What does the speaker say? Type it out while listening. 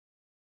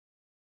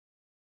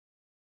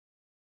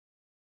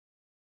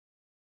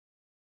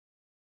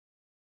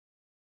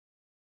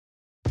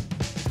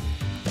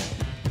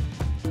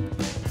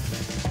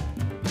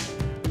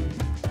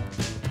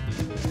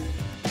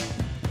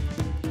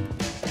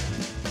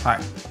Hi,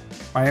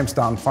 my name's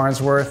Don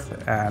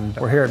Farnsworth, and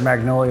we're here at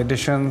Magnolia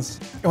Editions.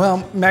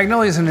 Well,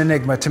 Magnolia is an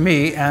enigma to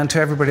me and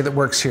to everybody that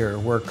works here.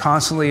 We're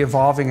constantly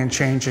evolving and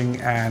changing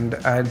and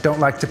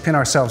don't like to pin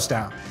ourselves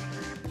down.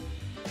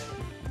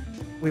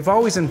 We've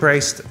always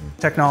embraced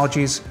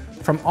technologies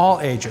from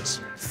all ages,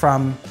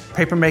 from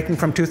papermaking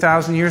from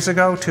 2,000 years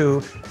ago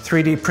to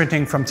 3D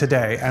printing from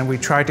today, and we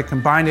try to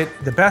combine it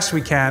the best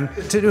we can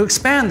to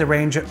expand the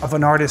range of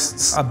an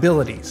artist's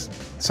abilities.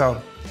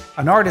 So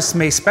an artist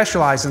may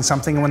specialize in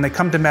something, and when they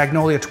come to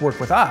Magnolia to work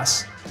with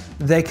us,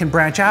 they can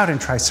branch out and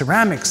try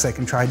ceramics, they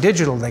can try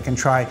digital, they can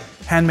try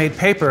handmade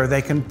paper,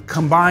 they can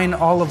combine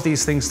all of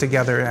these things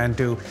together and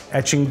do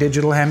etching,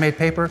 digital, handmade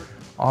paper,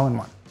 all in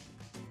one.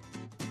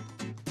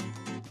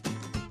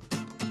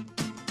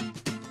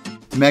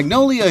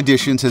 Magnolia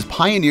Editions has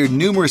pioneered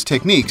numerous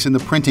techniques in the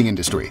printing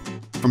industry,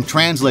 from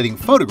translating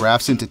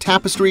photographs into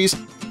tapestries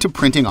to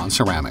printing on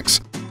ceramics.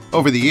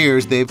 Over the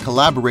years, they've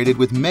collaborated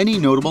with many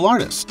notable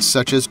artists,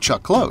 such as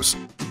Chuck Close,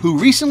 who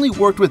recently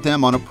worked with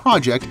them on a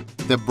project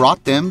that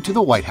brought them to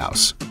the White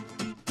House.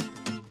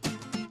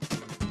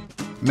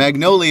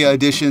 Magnolia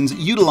Editions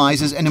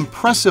utilizes an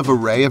impressive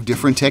array of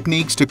different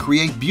techniques to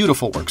create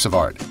beautiful works of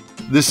art.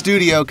 The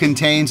studio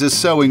contains a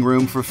sewing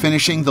room for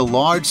finishing the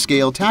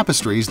large-scale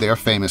tapestries they are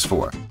famous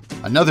for.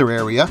 Another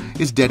area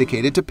is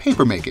dedicated to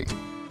papermaking.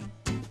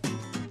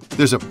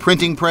 There's a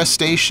printing press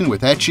station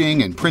with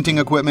etching and printing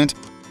equipment,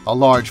 a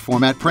large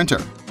format printer,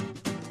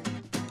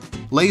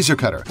 laser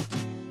cutter,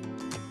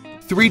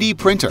 3D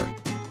printer,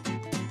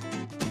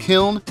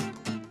 kiln,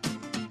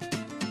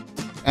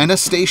 and a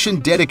station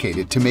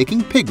dedicated to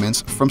making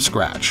pigments from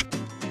scratch.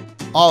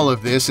 All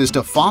of this is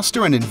to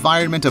foster an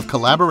environment of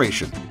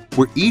collaboration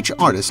where each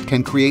artist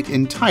can create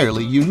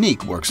entirely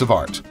unique works of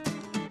art.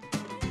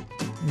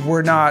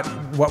 We're not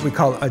what we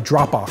call a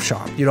drop-off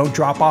shop. You don't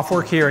drop off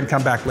work here and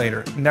come back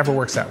later. It never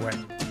works that way.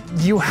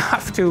 You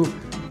have to,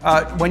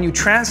 when you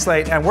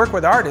translate and work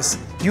with artists,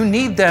 you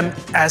need them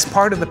as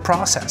part of the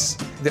process.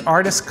 The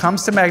artist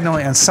comes to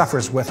Magnolia and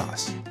suffers with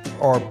us,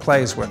 or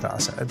plays with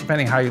us,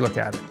 depending how you look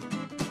at it.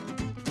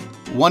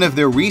 One of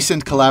their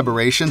recent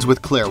collaborations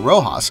with Claire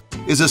Rojas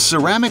is a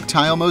ceramic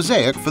tile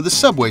mosaic for the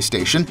subway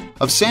station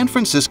of San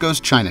Francisco's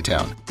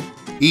Chinatown.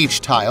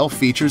 Each tile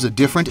features a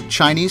different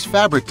Chinese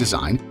fabric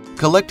design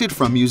collected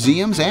from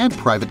museums and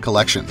private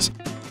collections.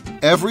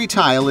 Every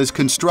tile is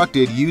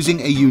constructed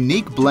using a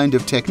unique blend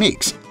of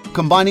techniques,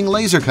 combining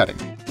laser cutting,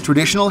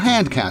 traditional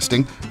hand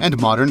casting, and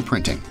modern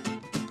printing.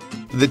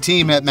 The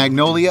team at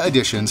Magnolia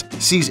Editions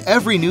sees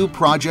every new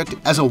project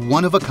as a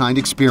one-of-a-kind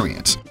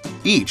experience,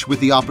 each with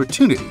the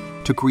opportunity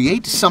to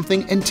create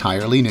something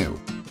entirely new.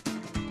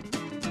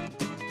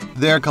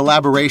 Their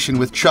collaboration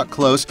with Chuck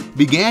Close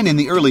began in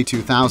the early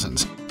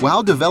 2000s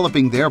while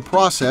developing their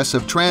process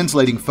of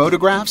translating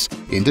photographs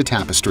into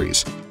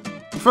tapestries.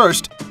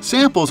 First,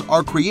 samples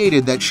are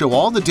created that show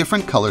all the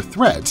different color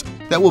threads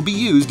that will be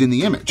used in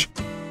the image.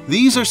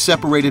 These are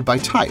separated by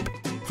type.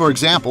 For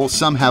example,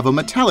 some have a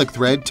metallic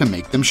thread to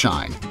make them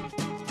shine.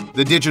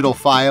 The digital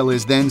file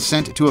is then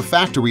sent to a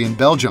factory in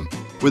Belgium,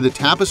 where the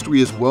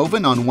tapestry is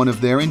woven on one of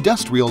their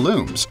industrial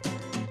looms.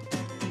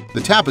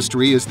 The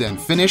tapestry is then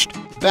finished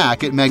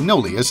back at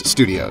Magnolia's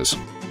studios.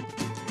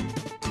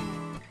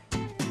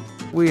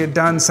 We had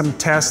done some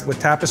tests with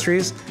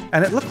tapestries,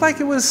 and it looked like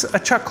it was a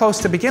Chuck Close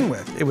to begin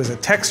with. It was a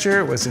texture,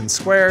 it was in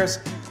squares,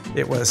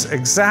 it was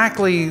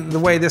exactly the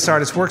way this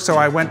artist worked, so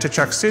I went to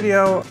Chuck's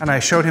studio and I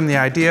showed him the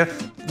idea.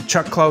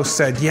 Chuck Close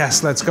said,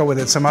 yes, let's go with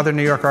it. Some other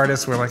New York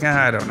artists were like,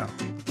 I don't know.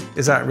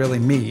 Is that really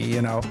me,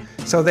 you know?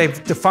 So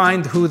they've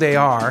defined who they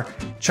are.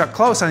 Chuck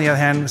Close, on the other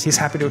hand, he's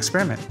happy to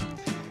experiment.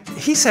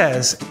 He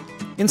says,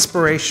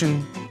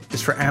 inspiration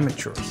is for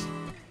amateurs.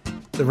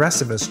 The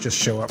rest of us just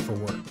show up for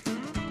work.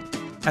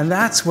 And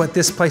that's what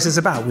this place is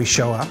about. We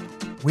show up,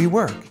 we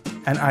work.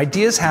 And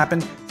ideas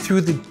happen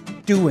through the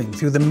doing,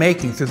 through the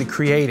making, through the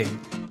creating.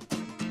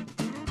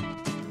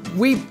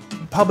 We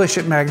publish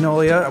at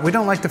Magnolia. We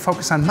don't like to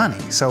focus on money,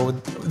 so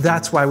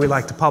that's why we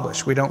like to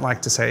publish. We don't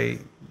like to say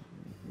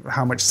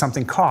how much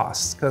something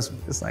costs, because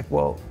it's like,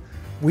 well,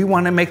 we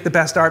want to make the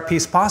best art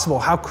piece possible.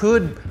 How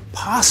could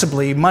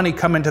possibly money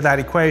come into that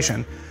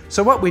equation?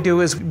 So what we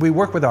do is we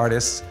work with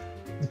artists,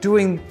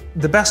 doing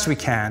the best we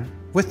can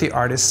with the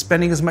artists,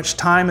 spending as much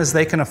time as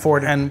they can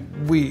afford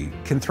and we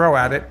can throw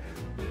at it.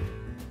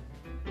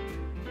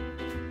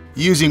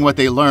 Using what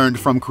they learned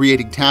from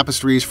creating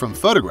tapestries from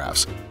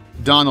photographs,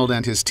 Donald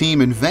and his team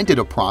invented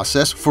a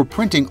process for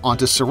printing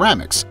onto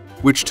ceramics,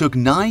 which took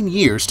 9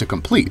 years to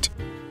complete.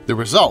 The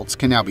results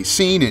can now be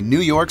seen in New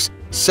York's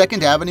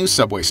 2nd Avenue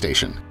subway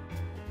station.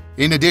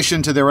 In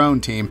addition to their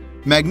own team,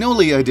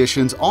 Magnolia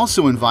Editions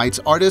also invites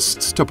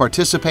artists to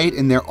participate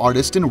in their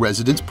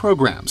Artist-in-Residence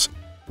programs.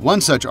 One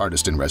such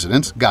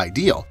artist-in-residence, Guy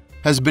Diehl,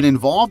 has been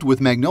involved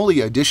with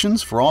Magnolia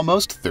Editions for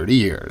almost 30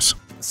 years.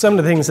 Some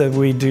of the things that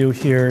we do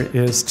here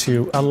is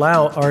to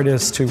allow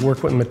artists to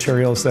work with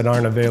materials that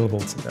aren't available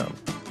to them.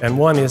 And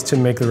one is to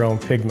make their own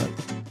pigment.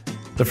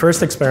 The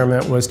first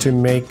experiment was to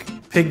make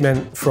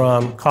pigment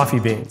from coffee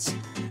beans.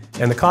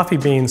 And the coffee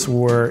beans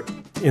were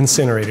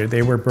incinerated,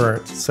 they were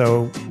burnt.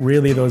 So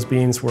really those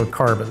beans were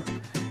carbon.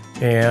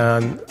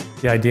 And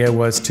the idea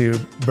was to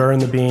burn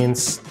the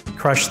beans,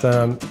 crush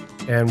them,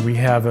 and we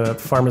have a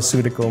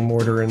pharmaceutical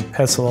mortar and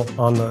pestle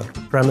on the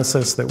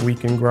premises that we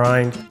can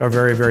grind a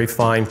very, very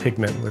fine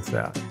pigment with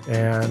that.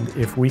 And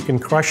if we can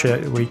crush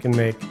it, we can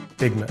make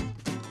pigment.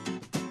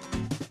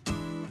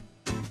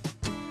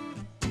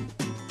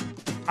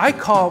 I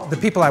call the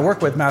people I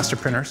work with master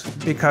printers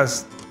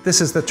because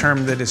this is the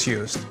term that is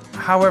used.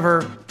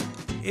 However,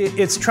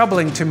 it's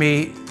troubling to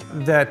me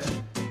that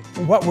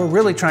what we're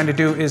really trying to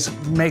do is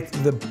make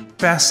the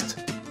best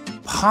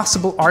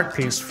possible art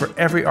piece for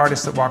every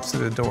artist that walks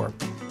through the door.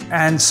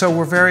 And so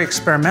we're very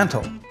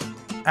experimental.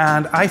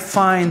 And I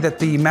find that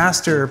the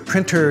master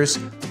printers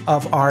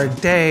of our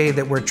day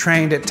that were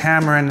trained at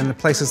Tamarin and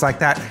places like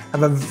that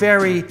have a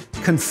very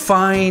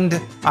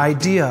confined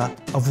idea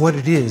of what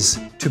it is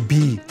to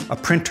be a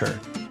printer.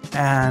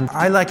 And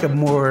I like a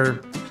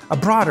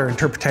broader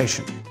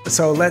interpretation.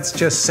 So let's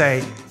just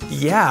say,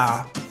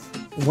 yeah,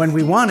 when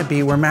we want to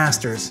be, we're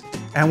masters.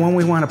 And when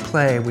we want to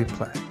play, we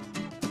play.